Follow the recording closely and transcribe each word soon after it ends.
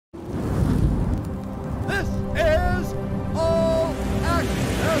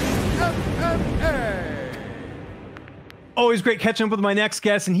Always great catching up with my next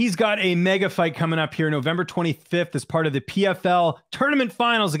guest, and he's got a mega fight coming up here November 25th as part of the PFL Tournament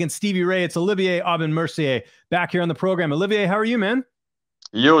Finals against Stevie Ray. It's Olivier Aubin-Mercier back here on the program. Olivier, how are you, man?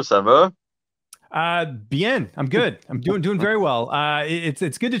 Yo, ça va? Bien. I'm good. I'm doing very well.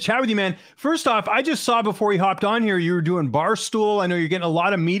 It's good to chat with you, man. First off, I just saw before we hopped on here, you were doing Barstool. I know you're getting a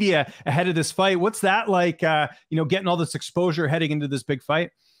lot of media ahead of this fight. What's that like? Getting all this exposure heading into this big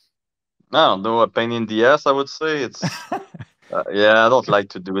fight. No, no, a pain in the ass, I would say. Yeah, I don't like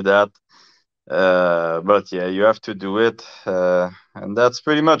to do that. But yeah, you have to do it. And that's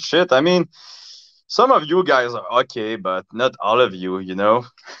pretty much it. I mean, some of you guys are okay, but not all of you, you know?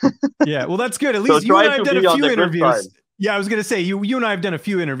 Yeah, well, that's good. At So least you and try I have to done a be on few the good side. interviews. Yeah, I was gonna say you and I have done a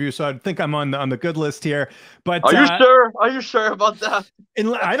few interviews, so I think I'm on the good list here. But Are you sure? Are you sure about that?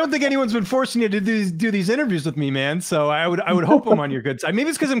 and I don't think anyone's been forcing you to do these interviews with me, man. So I would hope I'm on your good side. Maybe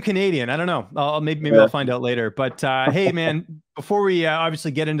it's because I'm Canadian. I don't know. Maybe I'll find out later. But hey, man, before we obviously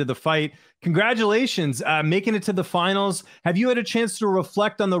get into the fight, congratulations making it to the finals. Have you had a chance to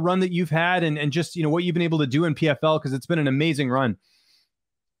reflect on the run that you've had and just what you've been able to do in PFL, because it's been an amazing run?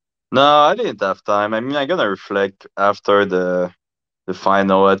 No, I didn't have time. I mean, I'm gonna reflect after the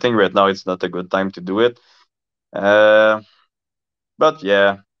final. I think right now it's not a good time to do it. Uh, but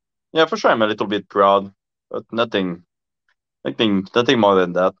yeah, for sure, I'm a little bit proud, but nothing more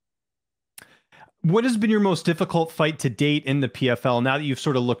than that. What has been your most difficult fight to date in the PFL now that you've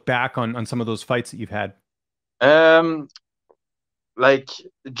sort of looked back on some of those fights that you've had? Um, like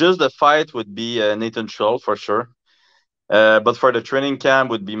just the fight would be Nathan Scholl for sure. But for the training camp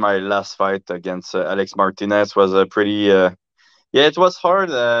would be my last fight against Alex Martinez. Was a pretty yeah, it was hard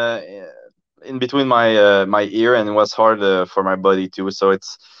in between my ear, and it was hard for my body too. So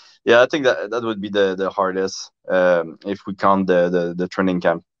it's yeah, I think that would be the hardest if we count the training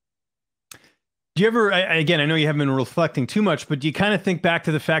camp. Do you ever, again, I know you haven't been reflecting too much, but do you kind of think back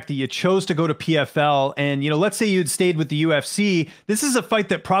to the fact that you chose to go to PFL and, let's say you'd stayed with the UFC. This is a fight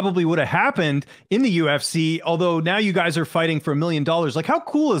that probably would have happened in the UFC, although now you guys are fighting for $1 million. Like, how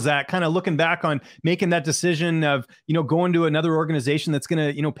cool is that, kind of looking back on making that decision of, going to another organization that's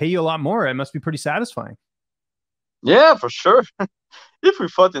going to, pay you a lot more? It must be pretty satisfying. Yeah, for sure. If we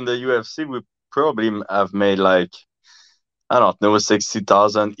fought in the UFC, we probably have made like, I don't know,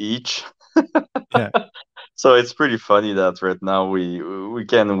 60,000 each. Yeah. So it's pretty funny that right now we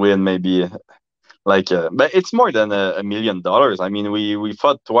can win maybe like but it's more than $1 million. I mean, we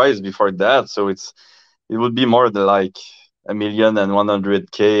fought twice before that, so it would be more than like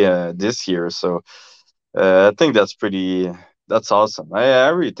 1,100K this year. So I think that's awesome. I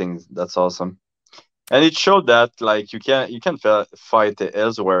really think that's awesome, and it showed that like you can fight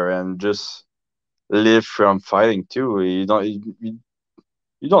elsewhere and just live from fighting too.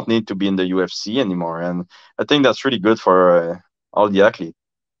 You don't need to be in the UFC anymore, and I think that's really good for all the athletes.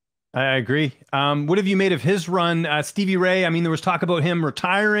 I agree. What have you made of his run? Stevie Ray, I mean, there was talk about him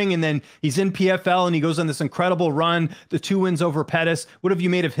retiring, and then he's in PFL and he goes on this incredible run, the 2 wins over Pettis. What have you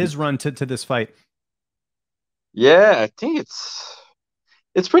made of his run to this fight? Yeah, I think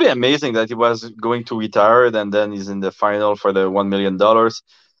it's pretty amazing that he was going to retire, and then he's in the final for the $1 million.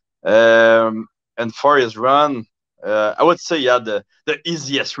 And for his run, I would say yeah, the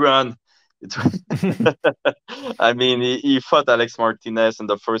easiest run. It, I mean, he fought Alex Martinez in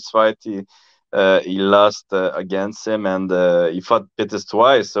the first fight. He lost against him, and he fought Pettis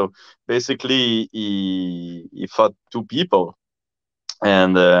twice. So basically, he fought two people,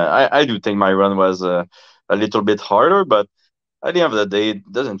 and I do think my run was a little bit harder, but at the end of the day,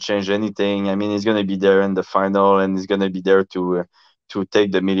 it doesn't change anything. I mean, he's gonna be there in the final, and he's gonna be there to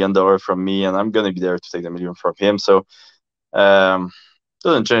take the $1 million from me, and I'm gonna be there to take the million from him. So um,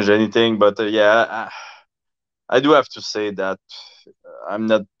 doesn't change anything. But yeah, I do have to say that I'm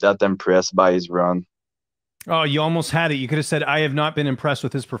not that impressed by his run. Oh, you almost had it. You could have said, I have not been impressed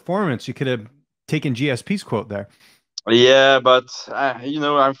with his performance. You could have taken GSP's quote there. Yeah, but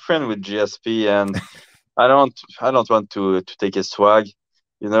I'm friend with GSP, and I don't want to take his swag.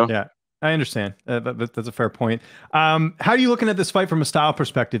 You know. Yeah, I understand. That's a fair point. How are you looking at this fight from a style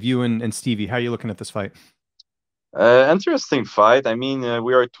perspective, you and Stevie? How are you looking at this fight? Interesting fight. I mean,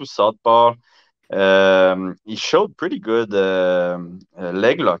 we are two southpaw. He showed pretty good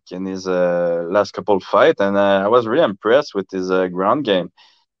leg lock in his last couple of fight, and I was really impressed with his ground game.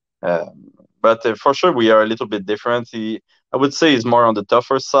 Uh, but for sure, we are a little bit different. I would say, he's more on the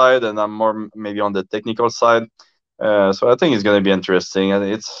tougher side, and I'm more maybe on the technical side. So I think it's going to be interesting, and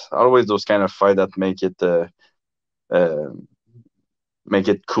it's always those kind of fight that uh, make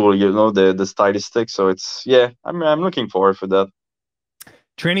it cool, the stylistic. So it's yeah, I'm looking forward for that.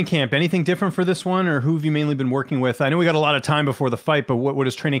 Training camp, anything different for this one, or who have you mainly been working with? I know we got a lot of time before the fight, but what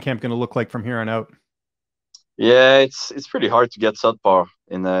is training camp going to look like from here on out? Yeah, it's pretty hard to get southpaw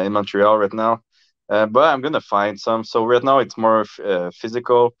in Montreal right now, but I'm gonna find some. So right now it's more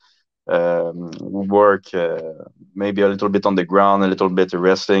physical work, maybe a little bit on the ground, a little bit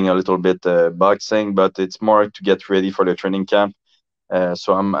wrestling, a little bit boxing, but it's more to get ready for the training camp.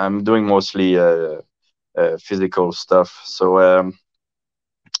 So I'm doing mostly physical stuff. So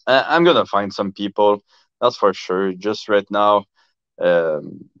I'm gonna find some people, that's for sure. Just right now,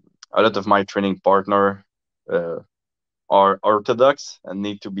 um, a lot of my training partner uh, are Orthodox and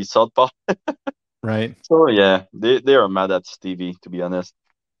need to be Southpaw. Right. So yeah, they are mad at Stevie, to be honest.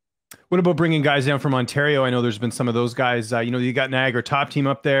 What about bringing guys down from Ontario? I know there's been some of those guys. You got Niagara Top Team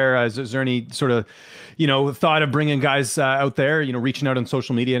up there. Is there any sort of, thought of bringing guys out there? Reaching out on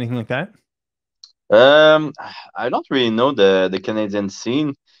social media, anything like that? Um, I don't really know the Canadian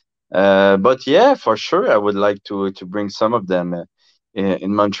scene, but yeah, for sure, I would like to bring some of them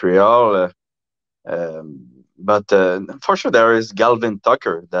in Montreal. But for sure, there is Galvin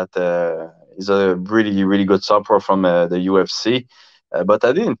Tucker that is a really good support from the UFC. But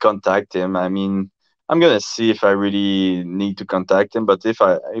I didn't contact him. I mean, I'm gonna see if I really need to contact him. But if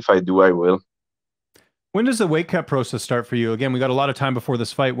I do, I will. When does the weight cut process start for you? Again, we got a lot of time before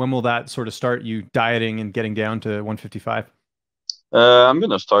this fight. When will that sort of start you dieting and getting down to 155? I'm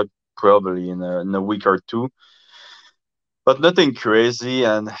gonna start probably in a week or two, but nothing crazy.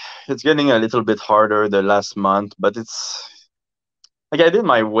 And it's getting a little bit harder the last month. But it's like I did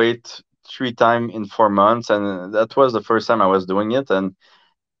my weight 3 times in 4 months, and that was the first time I was doing it. And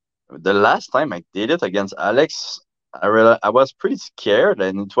the last time I did it against Alex, I was pretty scared,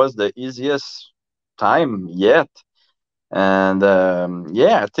 and it was the easiest time yet. And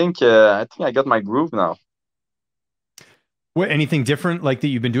yeah, I think I got my groove now. What anything different like that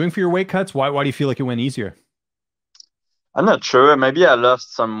you've been doing for your weight cuts? Why do you feel like it went easier? I'm not sure. Maybe I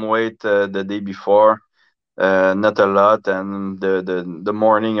lost some weight the day before, not a lot, and the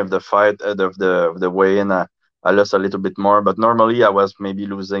morning of the fight, of the weigh-in, I lost a little bit more. But normally I was maybe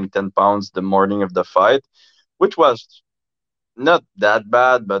losing 10 pounds the morning of the fight, which was not that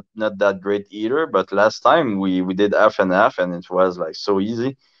bad, but not that great either. But last time we did half and half, and it was like so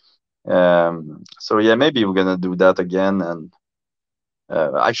easy. So yeah, maybe we're gonna do that again, and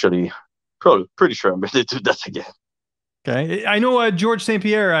actually, probably pretty sure I'm gonna do that again. Okay, I know George St.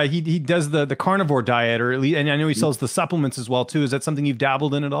 Pierre. He does the carnivore diet, or at least, and I know he sells the supplements as well too. Is that something you've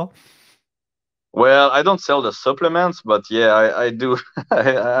dabbled in at all? Well, I don't sell the supplements, but yeah, I do.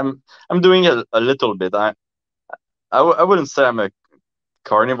 I'm doing a little bit. I wouldn't say I'm a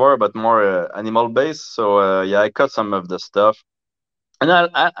carnivore, but more animal based. So yeah, I cut some of the stuff, and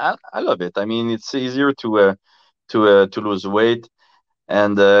I love it. I mean, it's easier to lose weight,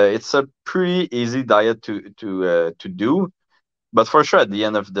 and it's a pretty easy diet to do. But for sure, at the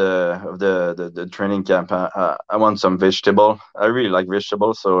end of the training camp, I want some vegetable. I really like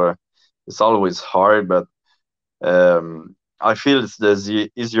vegetables, so it's always hard, but I feel it's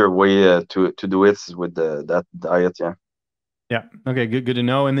the easier way to do it with that diet. Yeah. Yeah. Okay. Good to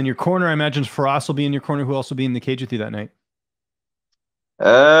know. And then your corner, I imagine Faraz will be in your corner. Who also be in the cage with you that night?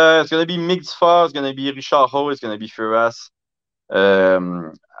 It's gonna be Mixfa. It's gonna be Richard Ho. It's gonna be Firas.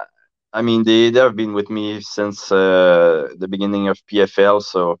 Um, I mean, they have been with me since the beginning of PFL,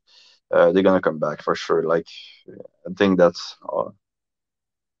 so they're gonna come back for sure. Like, I think that's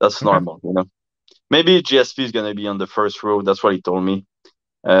Okay. normal. Maybe GSP is gonna be on the first row. That's what he told me.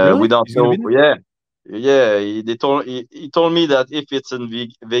 We Really? don't He's going to know. be there? Yeah, yeah. He told me that if it's in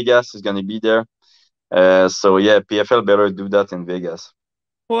Vegas, he's gonna be there. So yeah, PFL better do that in Vegas.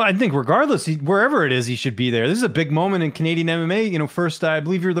 Well, I think regardless, wherever it is, he should be there. This is a big moment in Canadian MMA. First, I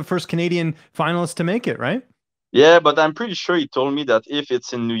believe you're the first Canadian finalist to make it, right? Yeah, but I'm pretty sure he told me that if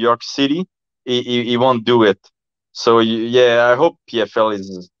it's in New York City, he won't do it. So yeah, I hope PFL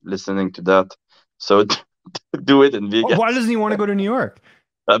is listening to that. So do it in Why Vegas. doesn't he want to go to New York?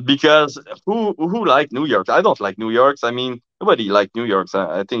 Because who like New York? I don't like New Yorks. I mean, nobody like New Yorks.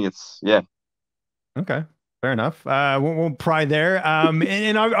 I think it's yeah. Okay, fair enough. Won't pry there.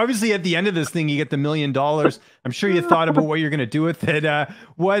 And obviously, at the end of this thing, you get the $1 million. I'm sure you thought about what you're going to do with it.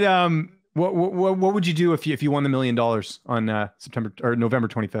 What would you do if you won the $1 million on September or November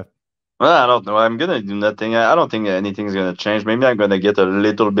 25th? Well, I don't know. I'm gonna do nothing. I don't think anything's gonna change. Maybe I'm gonna get a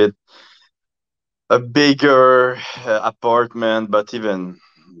little bit a bigger apartment, but even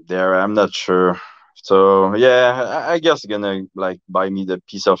there, I'm not sure. So yeah, I guess gonna like buy me the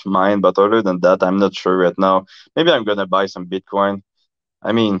peace of mind. But other than that, I'm not sure right now. Maybe I'm gonna buy some Bitcoin.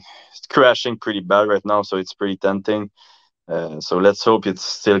 I mean, it's crashing pretty bad right now, so it's pretty tempting. So let's hope it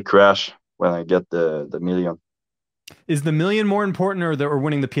still crash when I get the million. Is the million more important, or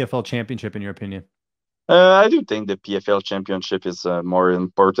winning the PFL championship, in your opinion? I do think the PFL championship is more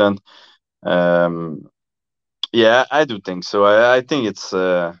important. Um, yeah, I do think so. I think it's.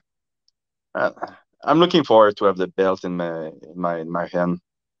 Uh, I'm looking forward to have the belt in my hand.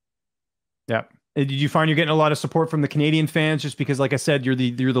 Yeah. Did you find you're getting a lot of support from the Canadian fans just because, like I said, you're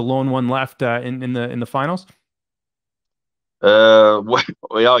the lone one left in the finals?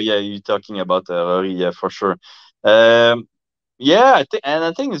 Well, yeah, you're talking about Rory, yeah, for sure. Um, yeah,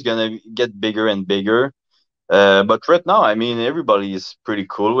 I think it's gonna get bigger and bigger. But right now, I mean, everybody is pretty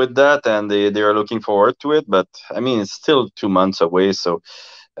cool with that, and they are looking forward to it. But I mean, it's still 2 months away, so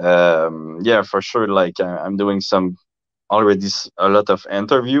yeah, for sure. Like I'm doing some already a lot of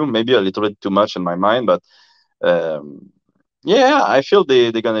interview, maybe a little bit too much in my mind, but um, yeah, I feel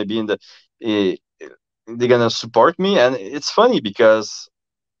they're gonna be in the eh, they're gonna support me, and it's funny because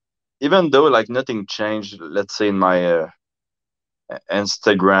even though like nothing changed, let's say in my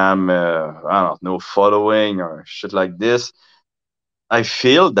Instagram, I don't know, following or shit like this, I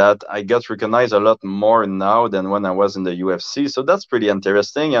feel that I got recognized a lot more now than when I was in the UFC. So that's pretty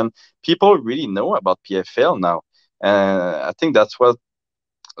interesting, and people really know about PFL now. I think that's what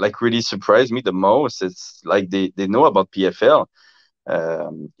like really surprised me the most. It's like they know about PFL,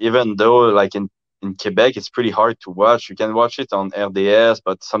 even though like in Quebec it's pretty hard to watch. You can watch it on RDS,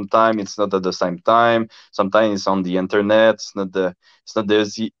 but sometimes it's not at the same time. Sometimes it's on the internet. It's not the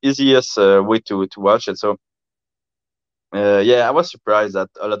easiest way to watch it. So yeah, I was surprised that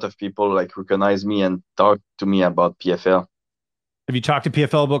a lot of people like recognize me and talk to me about PFL. Have you talked to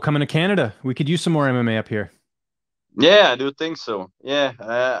PFL about coming to Canada? We could use some more MMA up here. Yeah, I do think so. Yeah,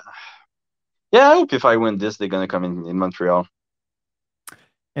 yeah. I hope if I win this, they're gonna come in Montreal.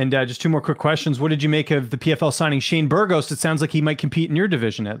 And just two more quick questions. What did you make of the PFL signing Shane Burgos? It sounds like he might compete in your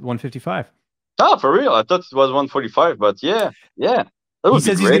division at 155. Oh, for real? I thought it was 145, but yeah, yeah, that He would be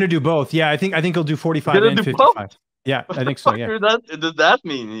says he's going great. to do both. Yeah, I think he'll do He's 45 gonna and do both. 55. Yeah, I think so. What Yeah. does that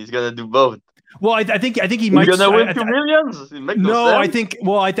mean? He's gonna do both. Well, I think he He's might. gonna win 2 millions. It makes no No,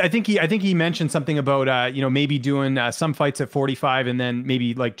 sense. I think he mentioned something about maybe doing some fights at 45 and then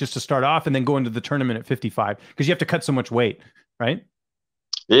maybe like just to start off and then go into the tournament at 55 because you have to cut so much weight, right?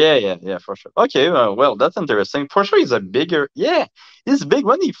 Yeah, yeah, yeah, for sure. Okay, well, that's interesting. For sure, he's a bigger. Yeah, he's big.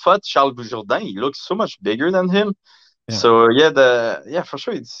 When he fought Charles Boujardin, he looks so much bigger than him. Yeah. So yeah, for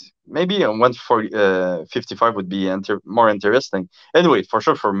sure, it's maybe on 55 would be more interesting. Anyway, for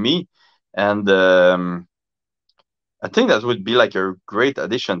sure for me, and I think that would be like a great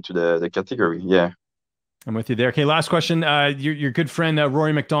addition to the category. Yeah. I'm with you there. Okay, last question. Your good friend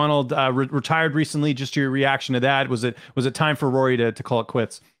Rory McDonald retired recently. Just your reaction to that. Was it time for Rory to call it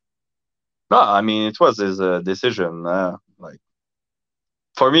quits? No, I mean it was his decision. Like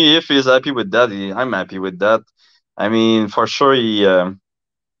for me, if he's happy with that, I'm happy with that. I mean, for sure,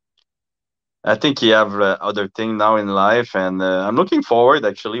 I think he have other thing now in life, and I'm looking forward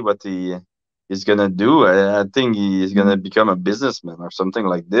actually what he is gonna do. I think he's gonna become a businessman or something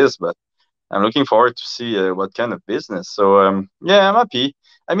like this. But I'm looking forward to see what kind of business. So yeah, I'm happy.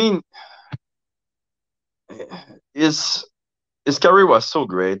 I mean, his his career was so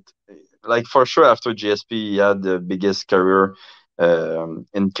great. Like for sure, after GSP, he had the biggest career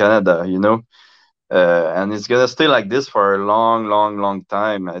in Canada. And it's gonna stay like this for a long, long, long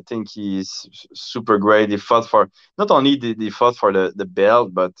time. I think he's super great. He fought for not only did he fought for the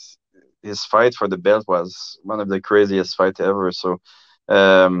belt, but his fight for the belt was one of the craziest fight ever. So,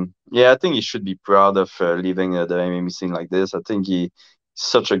 yeah, I think he should be proud of leaving the MMA scene like this. I think he's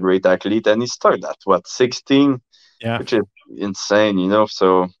such a great athlete, and he started at what 16, Yeah. which is insane.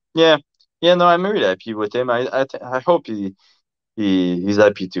 So yeah, yeah. No, I'm really happy with him. I hope he's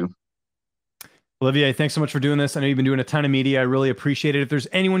happy too. Olivier, thanks so much for doing this. I know you've been doing a ton of media. I really appreciate it. If there's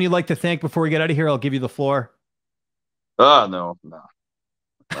anyone you'd like to thank before we get out of here, I'll give you the floor. Oh no, no.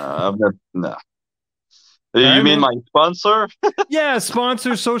 I'm not. No. All You right, mean man. my sponsor? Yeah,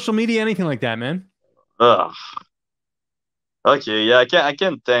 sponsors, social media, anything like that, man. Ugh. Okay, yeah, I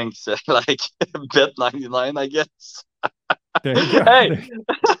can thanks like Bet99, I guess. There you go. Hey,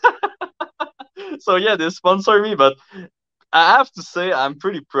 so yeah, they sponsor me, but I have to say I'm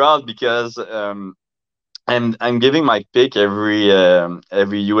pretty proud because I'm giving my pick every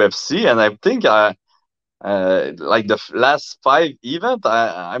UFC, and I think I like the last 5 event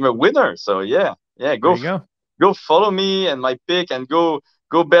I'm a winner. So yeah, yeah, There you go. go follow me and my pick and go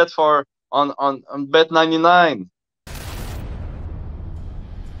bet for on Bet99.